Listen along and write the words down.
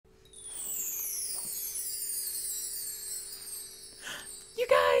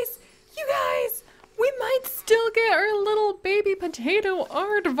potato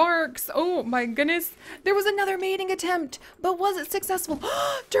aardvarks. Oh my goodness. There was another mating attempt, but was it successful?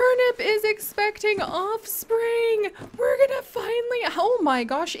 Turnip is expecting offspring. We're gonna finally, oh my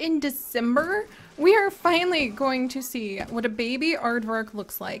gosh, in December, we are finally going to see what a baby aardvark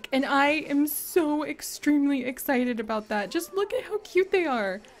looks like. And I am so extremely excited about that. Just look at how cute they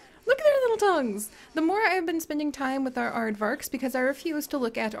are. Look at their little tongues! The more I've been spending time with our aardvarks, because I refuse to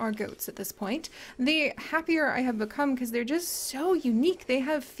look at our goats at this point, the happier I have become because they're just so unique. They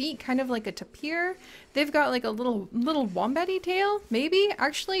have feet kind of like a tapir. They've got like a little wombat-y tail, maybe?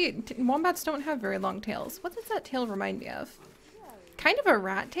 Actually, wombats don't have very long tails. What does that tail remind me of? Kind of a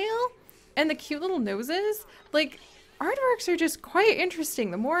rat tail? And the cute little noses? Like, aardvarks are just quite interesting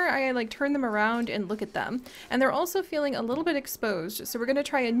the more I like turn them around and look at them. And they're also feeling a little bit exposed, so we're gonna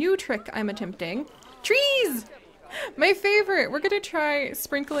try a new trick I'm attempting. Trees! My favorite! We're gonna try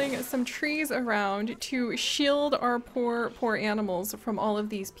sprinkling some trees around to shield our poor animals from all of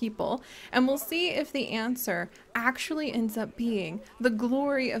these people. And we'll see if the answer actually ends up being the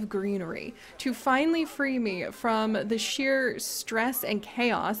glory of greenery to finally free me from the sheer stress and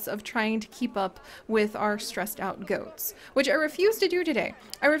chaos of trying to keep up with our stressed out goats, which I refuse to do today.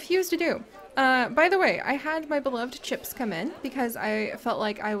 I refuse to do. By the way, I had my beloved Chips come in because I felt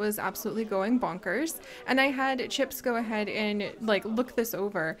like I was absolutely going bonkers, and I had Chips go ahead and like look this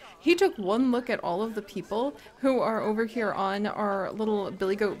over. He took one look at all of the people who are over here on our little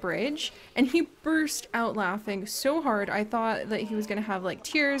billy goat bridge, and he burst out laughing so hard I thought that he was gonna have like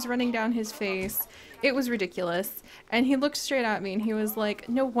tears running down his face. It was ridiculous. And he looked straight at me and he was like,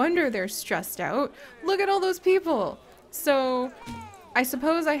 no wonder they're stressed out. Look at all those people. So I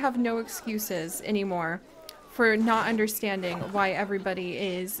suppose I have no excuses anymore for not understanding why everybody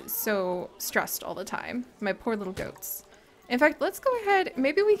is so stressed all the time. My poor little goats. In fact, let's go ahead.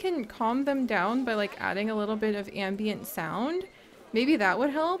 Maybe we can calm them down by like adding a little bit of ambient sound. Maybe that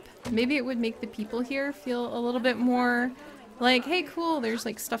would help. Maybe it would make the people here feel a little bit more like, hey, cool, there's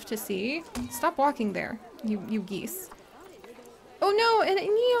like stuff to see. Stop walking there, you geese. Oh no, and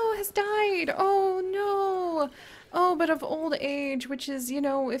Neo has died. Oh no. Oh, but of old age, which is, you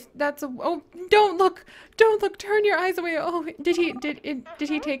know, if that's a, oh, don't look, turn your eyes away. Oh, did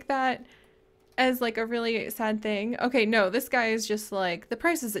he take that as like a really sad thing? Okay, no, this guy is just like, the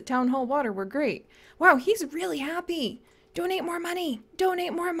prices at Town Hall Water were great. Wow, he's really happy. Donate more money,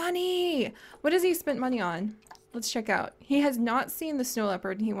 donate more money. What has he spent money on? Let's check out. He has not seen the snow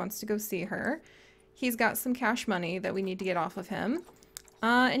leopard and he wants to go see her. He's got some cash money that we need to get off of him.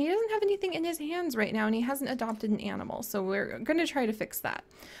 And he doesn't have anything in his hands right now, and he hasn't adopted an animal, so we're gonna try to fix that.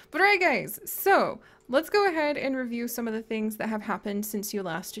 But alright guys, so let's go ahead and review some of the things that have happened since you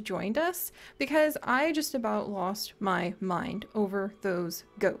last joined us, because I just about lost my mind over those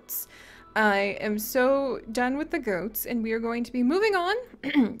goats. I am so done with the goats, and we are going to be moving on.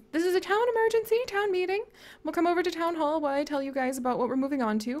 This is a town emergency, town meeting. We'll come over to Town Hall while I tell you guys about what we're moving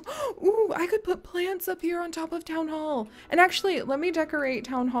on to. Ooh, I could put plants up here on top of Town Hall. And actually, let me decorate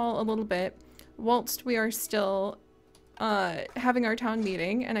Town Hall a little bit whilst we are still having our town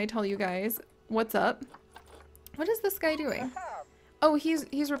meeting, and I tell you guys what's up. What is this guy doing? Oh,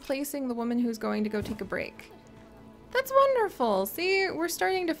 he's replacing the woman who's going to go take a break. That's wonderful. See, we're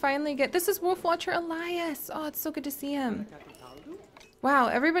starting to finally get... This is Wolf Watcher Elias. Oh, it's so good to see him. Wow,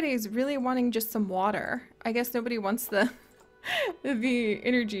 everybody's really wanting just some water. I guess nobody wants the the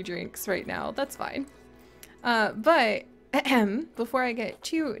energy drinks right now. That's fine. But before I get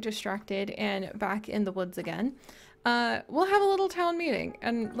too distracted and back in the woods again, we'll have a little town meeting.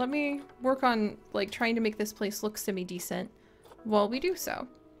 And let me work on like trying to make this place look semi-decent while we do so.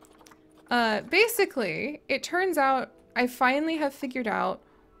 Basically, it turns out I finally have figured out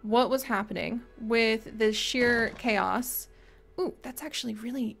what was happening with the sheer chaos. Ooh, that's actually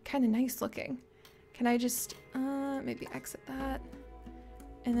really kind of nice looking. Can I just, maybe exit that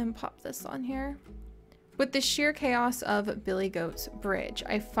and then pop this on here? With the sheer chaos of Billy Goat's Bridge,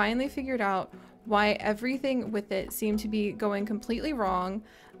 I finally figured out why everything with it seemed to be going completely wrong,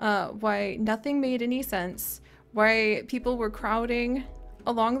 why nothing made any sense, why people were crowding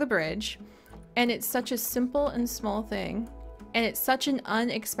along the bridge, and it's such a simple and small thing, and it's such an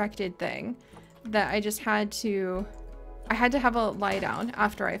unexpected thing that I just had to have a lie down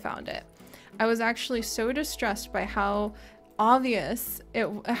after I found it. I was actually so distressed by how not obvious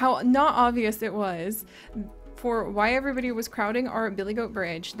it was for why everybody was crowding our Billy Goat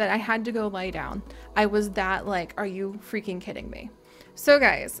Bridge that I had to go lie down. I was that like, are you freaking kidding me? So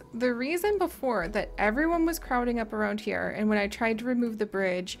guys, the reason before that everyone was crowding up around here, and when I tried to remove the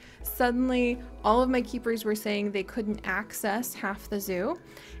bridge, suddenly all of my keepers were saying they couldn't access half the zoo,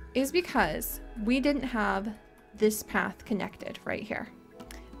 is because we didn't have this path connected right here.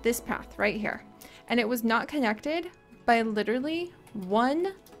 This path right here. And it was not connected by literally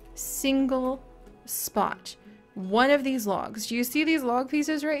one single spot. One of these logs. Do you see these log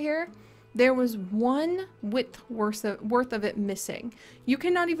pieces right here? There was one width worth of it missing. You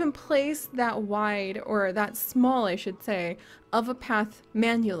cannot even place that wide, or that small, I should say, of a path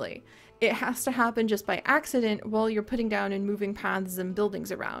manually. It has to happen just by accident while you're putting down and moving paths and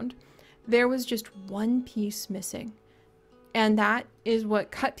buildings around. There was just one piece missing. And that is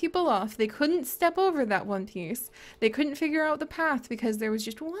what cut people off. They couldn't step over that one piece. They couldn't figure out the path because there was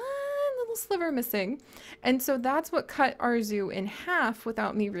just one little sliver missing. And so that's what cut our zoo in half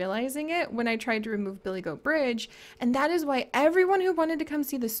without me realizing it when I tried to remove Billy Goat Bridge. And that is why everyone who wanted to come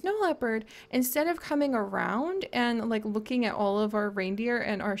see the snow leopard, instead of coming around and like looking at all of our reindeer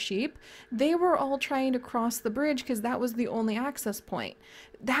and our sheep, they were all trying to cross the bridge because that was the only access point.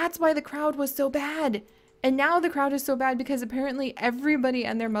 That's why the crowd was so bad. And now the crowd is so bad because apparently everybody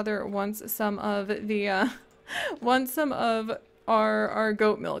and their mother wants some of the our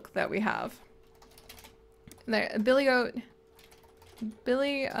goat milk that we have. There, Billy Goat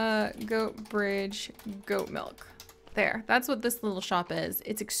Bridge goat milk. There, that's what this little shop is.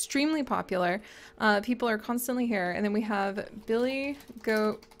 It's extremely popular. People are constantly here. And then we have Billy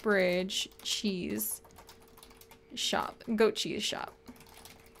Goat Bridge cheese shop, goat cheese shop.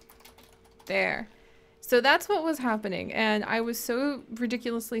 There. So that's what was happening, and I was so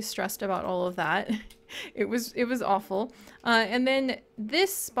ridiculously stressed about all of that. It was awful. And then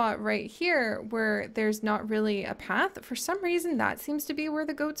this spot right here where there's not really a path, for some reason that seems to be where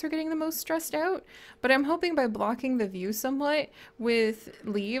the goats are getting the most stressed out. But I'm hoping by blocking the view somewhat with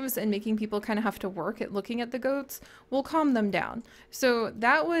leaves and making people kind of have to work at looking at the goats will calm them down. So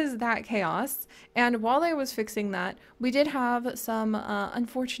that was that chaos. And while I was fixing that, we did have some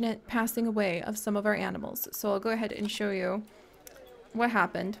unfortunate passing away of some of our animals. So I'll go ahead and show you what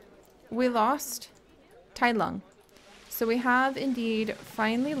happened. We lost Tai Lung. So we have indeed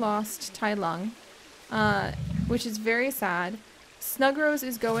finally lost Tai Lung, which is very sad. Snug Rose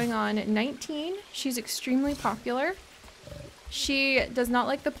is going on 19. She's extremely popular. She does not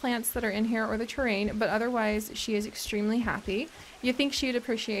like the plants that are in here or the terrain, but otherwise she is extremely happy. You think she'd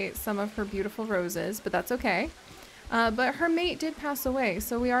appreciate some of her beautiful roses, but that's okay. But her mate did pass away,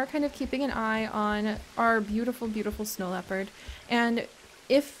 so we are kind of keeping an eye on our beautiful, beautiful snow leopard. And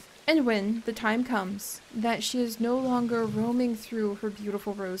if and when the time comes that she is no longer roaming through her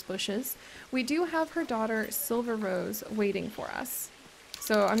beautiful rose bushes, we do have her daughter Silver Rose waiting for us.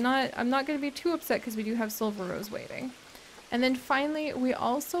 So I'm not going to be too upset because we do have Silver Rose waiting. And then finally, we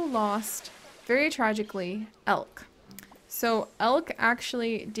also lost, very tragically, Elk. So Elk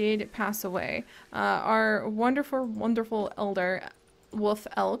actually did pass away. Our wonderful, wonderful elder wolf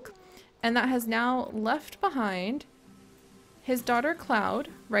Elk, and that has now left behind his daughter Cloud,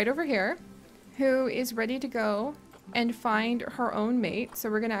 right over here, who is ready to go and find her own mate. So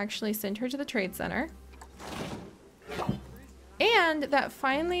we're going to actually send her to the trade center. And that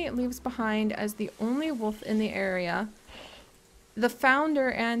finally leaves behind, as the only wolf in the area, the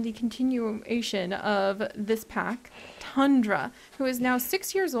founder and the continuation of this pack, Tundra, who is now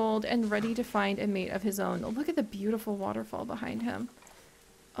 6 years old and ready to find a mate of his own. Look at the beautiful waterfall behind him.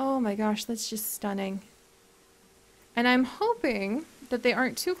 Oh my gosh, that's just stunning. And I'm hoping that they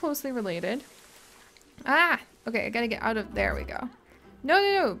aren't too closely related. Ah! Okay, I gotta get out of... There we go. No,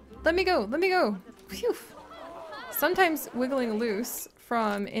 no, no! Let me go! Let me go! Phew! Sometimes wiggling loose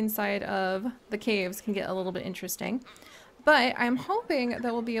from inside of the caves can get a little bit interesting. But I'm hoping that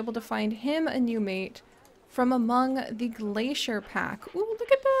we'll be able to find him a new mate from among the Glacier pack. Ooh, look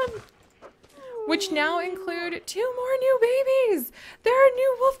at them! Which now include 2 more new babies! There are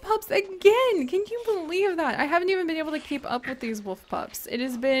new wolf pups again! Can you believe that? I haven't even been able to keep up with these wolf pups. It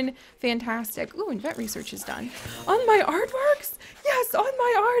has been fantastic. Ooh, and vet research is done. On my aardvarks? Yes, on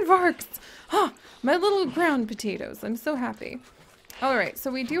my aardvarks! Huh, my little ground potatoes. I'm so happy. Alright, so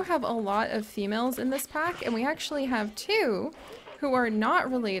we do have a lot of females in this pack, and we actually have 2 who are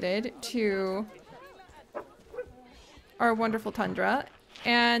not related to our wonderful Tundra,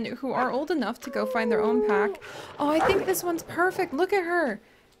 and who are old enough to go find their own pack. Oh, I think this one's perfect. Look at her.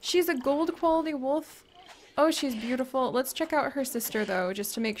 She's a gold quality wolf. Oh, she's beautiful. Let's check out her sister, though,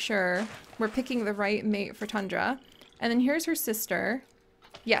 just to make sure we're picking the right mate for Tundra. And then here's her sister.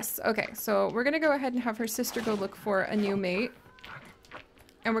 Yes, okay. So we're going to go ahead and have her sister go look for a new mate.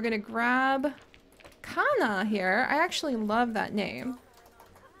 And we're going to grab Kana here. I actually love that name.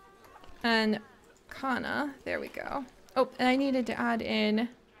 And Kana. There we go. Oh, and I needed to add in...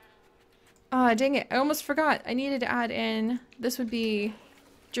 Ah, dang it. I almost forgot. I needed to add in... This would be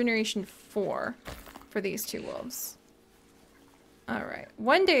Generation 4. for these 2 wolves. All right.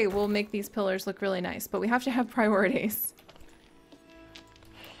 One day we'll make these pillars look really nice, but we have to have priorities.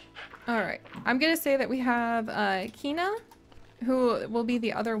 All right. I'm going to say that we have Kina, who will be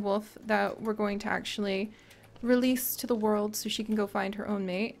the other wolf that we're going to actually release to the world so she can go find her own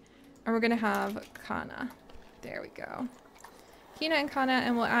mate. And we're going to have Kana. There we go. Kina and Kana,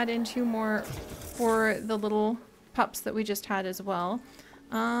 and we'll add in 2 more for the little pups that we just had as well.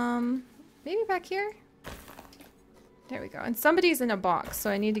 Maybe back here? There we go. And somebody's in a box, so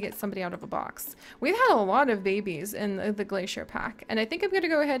I need to get somebody out of a box. We've had a lot of babies in the glacier pack, and I think I'm going to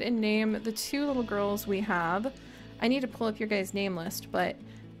go ahead and name the 2 little girls we have. I need to pull up your guys' name list, but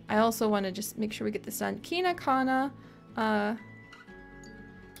I also want to just make sure we get this done. Kina, Kana,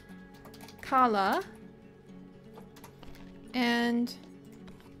 Kala, and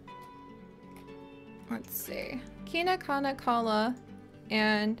let's see. Kina, Kana, Kala,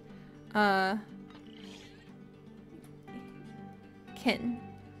 and Kin.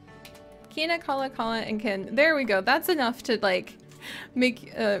 Kina, Kala, and Kin. There we go. That's enough to like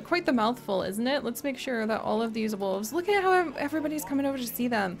make quite the mouthful, isn't it? Let's make sure that all of these wolves, look at how everybody's coming over to see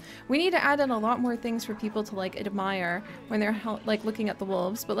them. We need to add in a lot more things for people to like admire when they're like looking at the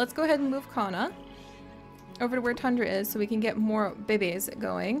wolves. But let's go ahead and move Kana over to where Tundra is so we can get more babies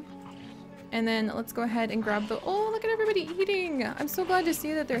going. And then let's go ahead and grab the, oh, look at everybody eating. I'm so glad to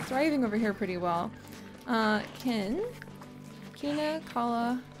see that they're thriving over here pretty well. Kin, Kina,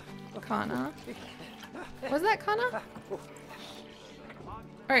 Kala, Kana. Was that Kana?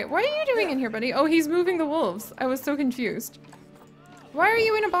 Alright, what are you doing in here, buddy? Oh, he's moving the wolves. I was so confused. Why are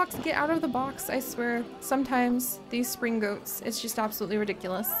you in a box? Get out of the box, I swear. Sometimes these spring goats, it's just absolutely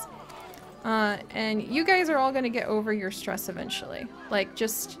ridiculous. And you guys are all gonna get over your stress eventually. Like,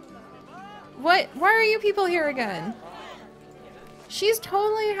 just... What? Why are you people here again? She's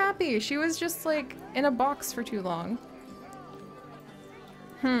totally happy. She was just, like, in a box for too long.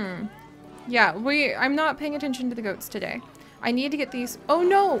 Yeah, I'm not paying attention to the goats today. I need to get these. Oh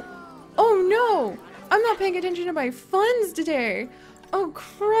no! Oh no! I'm not paying attention to my funds today! Oh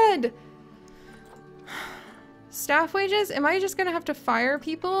crud! Staff wages? Am I just gonna have to fire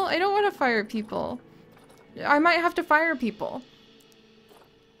people? I don't want to fire people. I might have to fire people.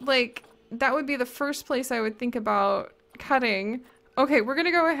 Like, that would be the first place I would think about cutting. Okay, we're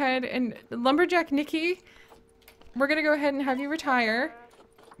gonna go ahead and Lumberjack Nikki, we're gonna go ahead and have you retire.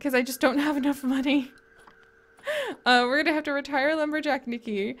 Because I just don't have enough money. We're gonna have to retire Lumberjack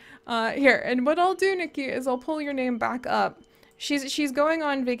Nikki. Here, and what I'll do, Nikki, is I'll pull your name back up. She's going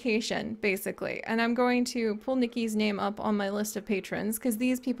on vacation, basically, and I'm going to pull Nikki's name up on my list of patrons, because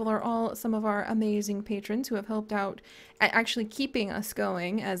these people are all some of our amazing patrons who have helped out at actually keeping us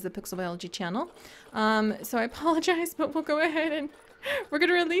going as the Pixel Biology channel. So I apologize, but we'll go ahead and we're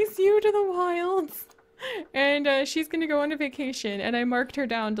gonna release you to the wilds. And she's gonna go on a vacation, and I marked her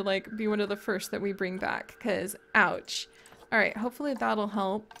down to like be one of the first that we bring back, because ouch. Alright, hopefully that'll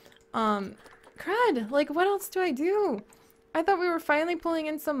help. Crud, like what else do I do? I thought we were finally pulling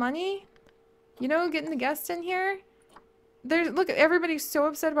in some money. You know, getting the guests in here. Look, everybody's so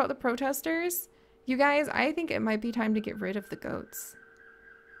upset about the protesters. You guys, I think it might be time to get rid of the goats.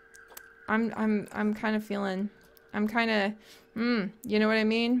 I'm kind of feeling, I'm kind of, you know what I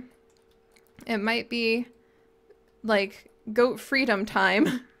mean? It might be like goat freedom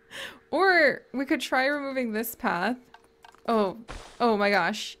time. Or we could try removing this path. Oh my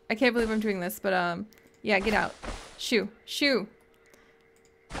gosh. I can't believe I'm doing this, but yeah, get out. Shoo, shoo.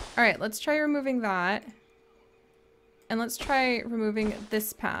 All right, let's try removing that. And let's try removing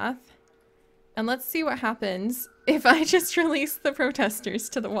this path. And let's see what happens if I just release the protesters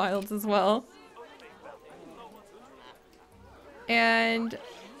to the wilds as well. And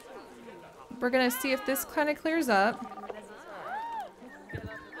we're gonna see if this kind of clears up.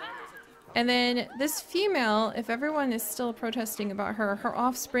 And then this female, if everyone is still protesting about her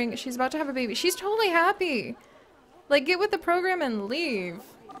offspring, she's about to have a baby. She's totally happy. Like, get with the program and leave,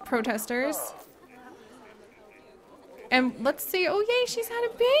 protesters. And let's see. Oh, yay, she's had a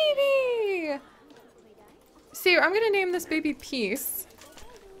baby. See, I'm gonna name this baby Peace.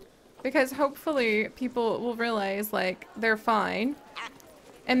 Because hopefully people will realize, like, they're fine.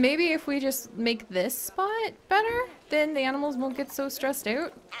 And maybe if we just make this spot better, then the animals won't get so stressed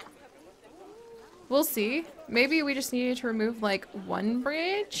out. We'll see. Maybe we just needed to remove, like, one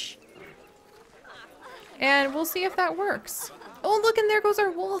bridge. And we'll see if that works. Oh, look, and there goes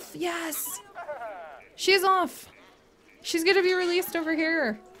our wolf. Yes! She's off. She's gonna be released over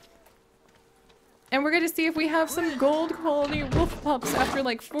here. And we're gonna see if we have some gold quality wolf pups after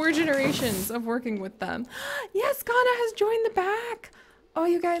like 4 generations of working with them. Yes, Kana has joined the pack. Oh,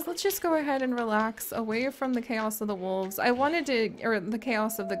 you guys, let's just go ahead and relax away from the chaos of the wolves. I wanted to, or the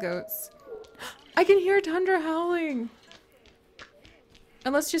chaos of the goats. I can hear Tundra howling.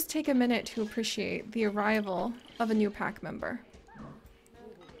 And let's just take a minute to appreciate the arrival of a new pack member.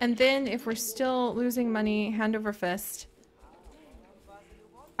 And then if we're still losing money hand over fist,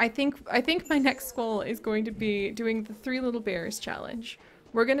 I think my next goal is going to be doing the 3 little bears challenge.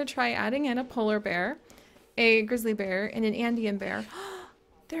 We're going to try adding in a polar bear, a grizzly bear, and an Andean bear.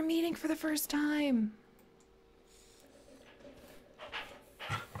 They're meeting for the first time.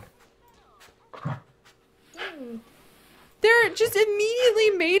 They're just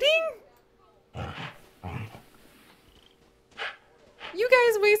immediately mating? You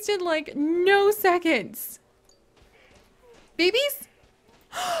guys wasted like no seconds. Babies?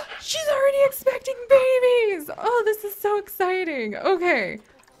 She's already expecting babies! Oh, this is so exciting. Okay.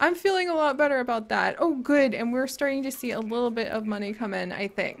 I'm feeling a lot better about that. Oh, good. And we're starting to see a little bit of money come in, I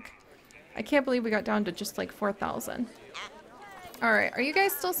think. I can't believe we got down to just like 4,000. All right. Are you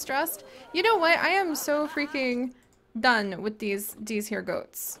guys still stressed? You know what? I am so freaking done with these here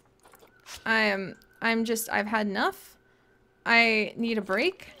goats. I've had enough. I need a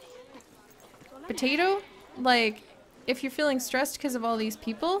break. Potato? Like, if you're feeling stressed because of all these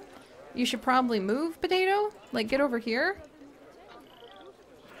people, you should probably move, Potato. Like, get over here.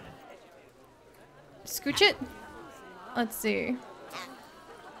 Scooch it. Let's see.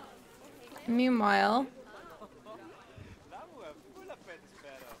 Meanwhile.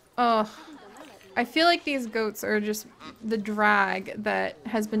 Oh. I feel like these goats are just the drag that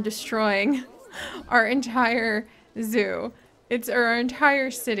has been destroying our entire zoo. It's our entire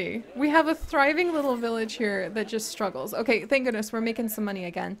city. We have a thriving little village here that just struggles. Okay, thank goodness we're making some money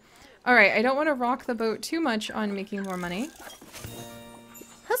again. Alright, I don't want to rock the boat too much on making more money.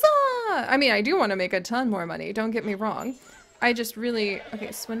 Huzzah! I mean, I do want to make a ton more money, don't get me wrong. I just really... Okay,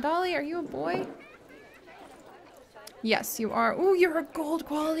 Swindali, are you a boy? Yes, you are. Ooh, you're a gold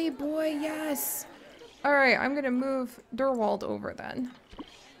quality boy, yes! Alright, I'm gonna move Durwald over then.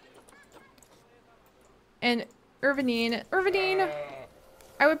 And Irvinine,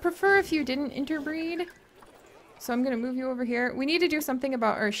 I would prefer if you didn't interbreed. So I'm gonna move you over here. We need to do something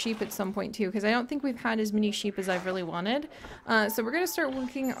about our sheep at some point too, because I don't think we've had as many sheep as I've really wanted. So we're gonna start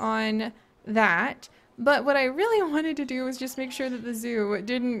working on that. But what I really wanted to do was just make sure that the zoo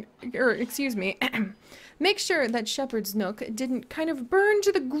didn't, or excuse me, make sure that Shepherd's Nook didn't kind of burn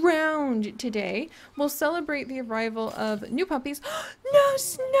to the ground today. We'll celebrate the arrival of new puppies. No,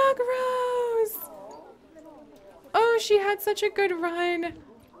 Snug Rose! Oh, she had such a good run.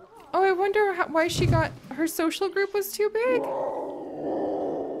 Oh, I wonder why she got... Her social group was too big.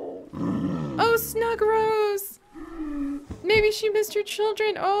 Oh, Snug Rose. Maybe she missed her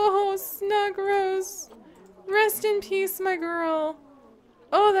children. Oh, Snug Rose. Rest in peace, my girl.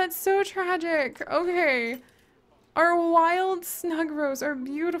 Oh, that's so tragic. Okay. Our wild Snug Rose, our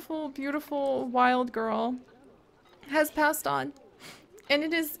beautiful, beautiful wild girl, has passed on. And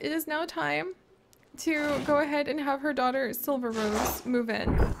it is now time to go ahead and have her daughter Silver Rose move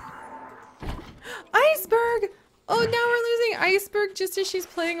in. Iceberg! Oh, now we're losing Iceberg just as she's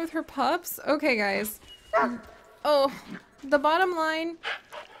playing with her pups? Okay, guys. Oh, the bottom line...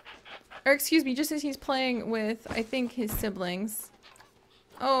 Or excuse me, just as he's playing with, I think, his siblings.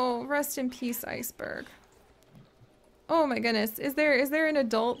 Oh, rest in peace, Iceberg. Oh my goodness. Is there an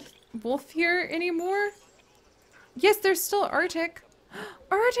adult wolf here anymore? Yes, there's still Arctic.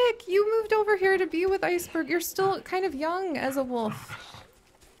 Arctic, you moved over here to be with Iceberg. You're still kind of young as a wolf.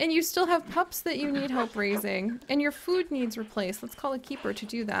 And you still have pups that you need help raising. And your food needs replaced. Let's call a keeper to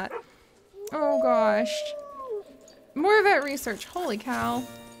do that. Oh gosh. More vet research. Holy cow.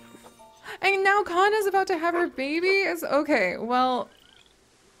 And now Kana's about to have her baby? Okay, well...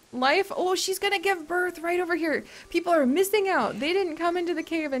 Life? Oh, she's gonna give birth right over here. People are missing out. They didn't come into the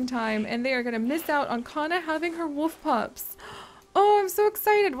cave in time, and they are gonna miss out on Kana having her wolf pups. Oh, I'm so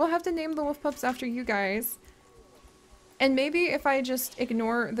excited. We'll have to name the wolf pups after you guys. And maybe if I just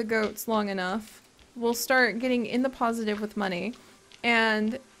ignore the goats long enough, we'll start getting in the positive with money.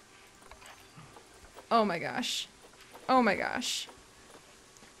 And... oh my gosh. Oh my gosh.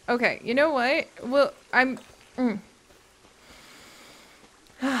 Okay, you know what? Well,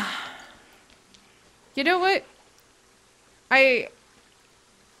 you know what? I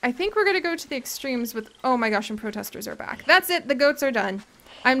think we're gonna go to the extremes with... oh my gosh, and protesters are back. That's it, the goats are done.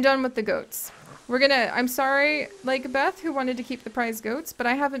 I'm done with the goats. We're gonna... I'm sorry, like Beth, who wanted to keep the prize goats, but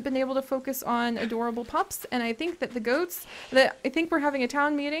I haven't been able to focus on adorable pups, and I think that the goats... I think we're having a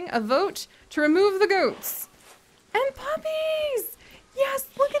town meeting, a vote, to remove the goats. And puppies! Yes,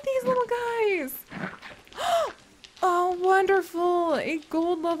 look at these little guys! Oh, wonderful! A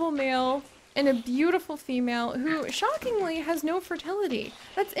gold level male and a beautiful female who shockingly has no fertility.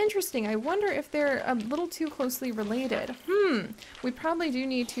 That's interesting. I wonder if they're a little too closely related. We probably do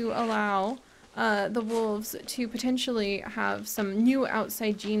need to allow the wolves to potentially have some new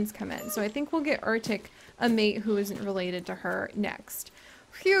outside genes come in. So I think we'll get Arctic a mate who isn't related to her next.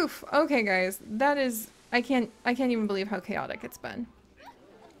 Phew. Okay, guys, that is, I can't even believe how chaotic it's been.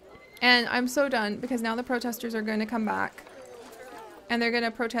 And I'm so done because now the protesters are going to come back and they're going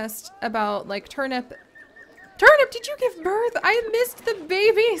to protest about like Turnip. Turnip, did you give birth? I missed the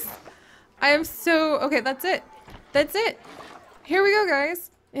babies. I am so, okay, that's it. That's it. Here we go,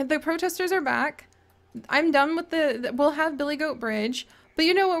 guys. The protesters are back. I'm done with we'll have Billy Goat Bridge, but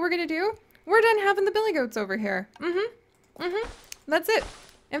you know what we're going to do? We're done having the Billy Goats over here. That's it.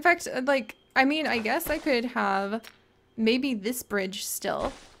 In fact, like, I mean, I guess I could have maybe this bridge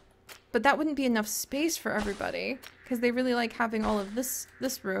still, but that wouldn't be enough space for everybody because they really like having all of this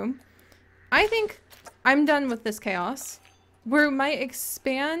room. I think I'm done with this chaos. We might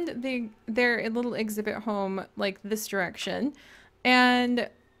expand their little exhibit home like this direction, and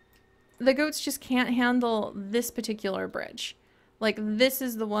the goats just can't handle this particular bridge. Like, this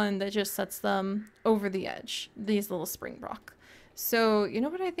is the one that just sets them over the edge, these little springbok. So, you know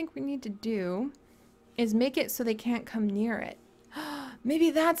what I think we need to do is make it so they can't come near it.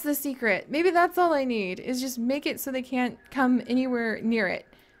 Maybe that's the secret. Maybe that's all I need, is just make it so they can't come anywhere near it.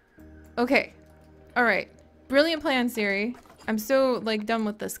 Okay. All right. Brilliant plan, Seri. I'm so, like, done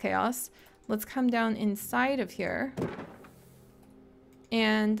with this chaos. Let's come down inside of here.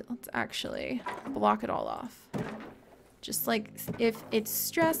 And let's actually block it all off. Just like if it's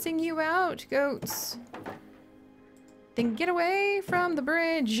stressing you out, goats, then get away from the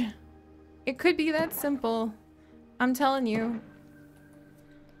bridge. It could be that simple. I'm telling you.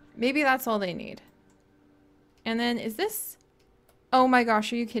 Maybe that's all they need. And then is this? Oh my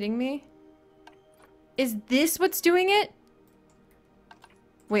gosh, are you kidding me? Is this what's doing it?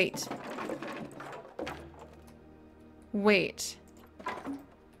 Wait. Wait.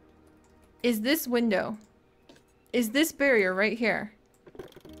 Is this window? Is this barrier right here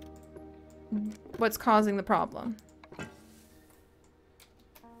what's causing the problem?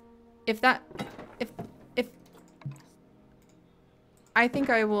 If I think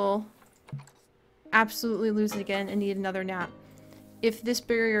I will absolutely lose it again and need another nap. If this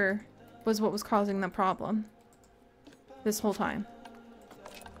barrier was what was causing the problem this whole time.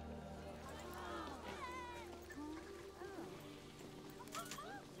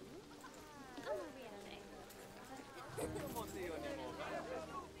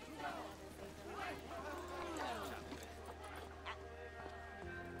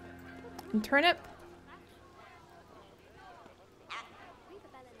 And Turnip.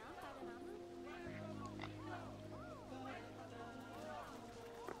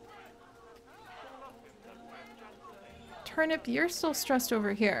 Turnip, you're still stressed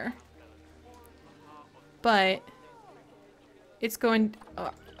over here. But it's going...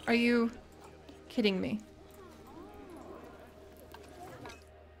 are you kidding me?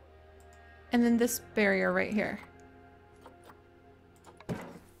 And then this barrier right here.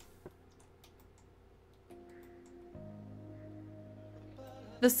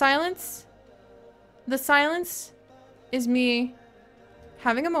 The silence is me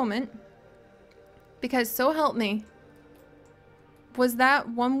having a moment, because so help me, was that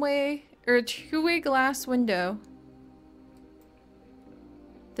one-way or two-way glass window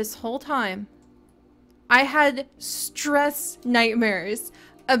this whole time. I had stress nightmares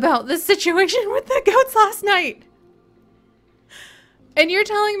about the situation with the goats last night. And you're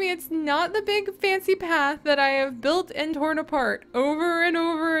telling me it's not the big fancy path that I have built and torn apart over and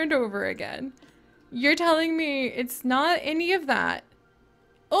over and over again. You're telling me it's not any of that.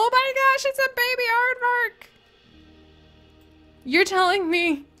 Oh my gosh, it's a baby aardvark! You're telling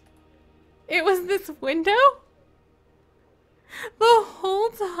me it was this window? The whole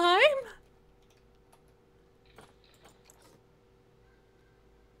time?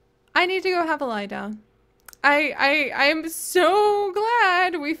 I need to go have a lie down. I'm so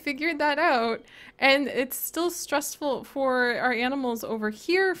glad we figured that out. And it's still stressful for our animals over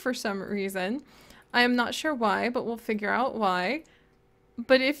here for some reason. I am not sure why, but we'll figure out why.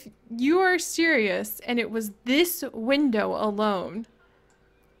 But if you are serious and it was this window alone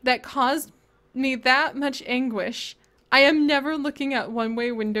that caused me that much anguish, I am never looking at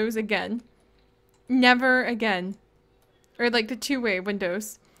one-way windows again. Never again. Or like the two-way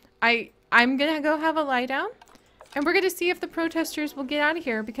windows. I'm gonna go have a lie down, and we're gonna see if the protesters will get out of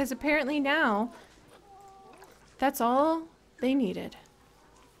here, because apparently now that's all they needed.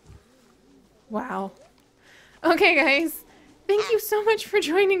 Wow. Okay, guys. Thank you so much for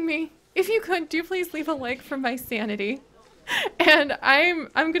joining me. If you could, do please leave a like for my sanity. And I'm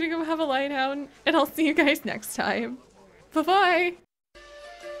gonna go have a lie down, and I'll see you guys next time. Bye-bye.